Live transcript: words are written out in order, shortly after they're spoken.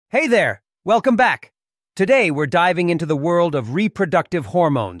Hey there! Welcome back! Today we're diving into the world of reproductive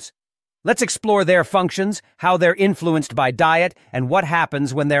hormones. Let's explore their functions, how they're influenced by diet, and what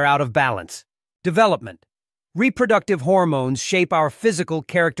happens when they're out of balance. Development. Reproductive hormones shape our physical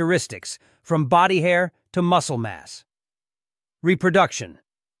characteristics, from body hair to muscle mass. Reproduction.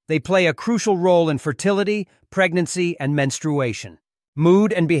 They play a crucial role in fertility, pregnancy, and menstruation.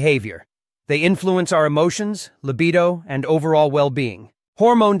 Mood and behavior. They influence our emotions, libido, and overall well-being.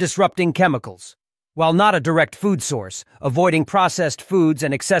 Hormone-disrupting chemicals. While not a direct food source, avoiding processed foods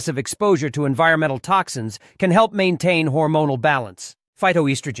and excessive exposure to environmental toxins can help maintain hormonal balance.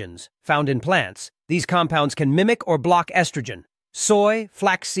 Phytoestrogens, found in plants. These compounds can mimic or block estrogen. Soy,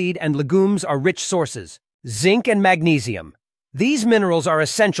 flaxseed, and legumes are rich sources. Zinc and magnesium. These minerals are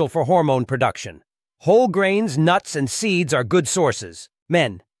essential for hormone production. Whole grains, nuts, and seeds are good sources.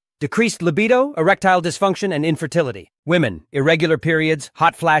 Men. Decreased libido, erectile dysfunction, and infertility. Women, irregular periods,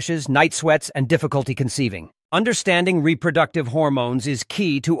 hot flashes, night sweats, and difficulty conceiving. Understanding reproductive hormones is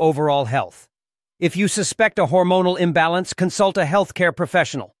key to overall health. If you suspect a hormonal imbalance, consult a healthcare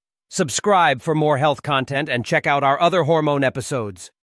professional. Subscribe for more health content and check out our other hormone episodes.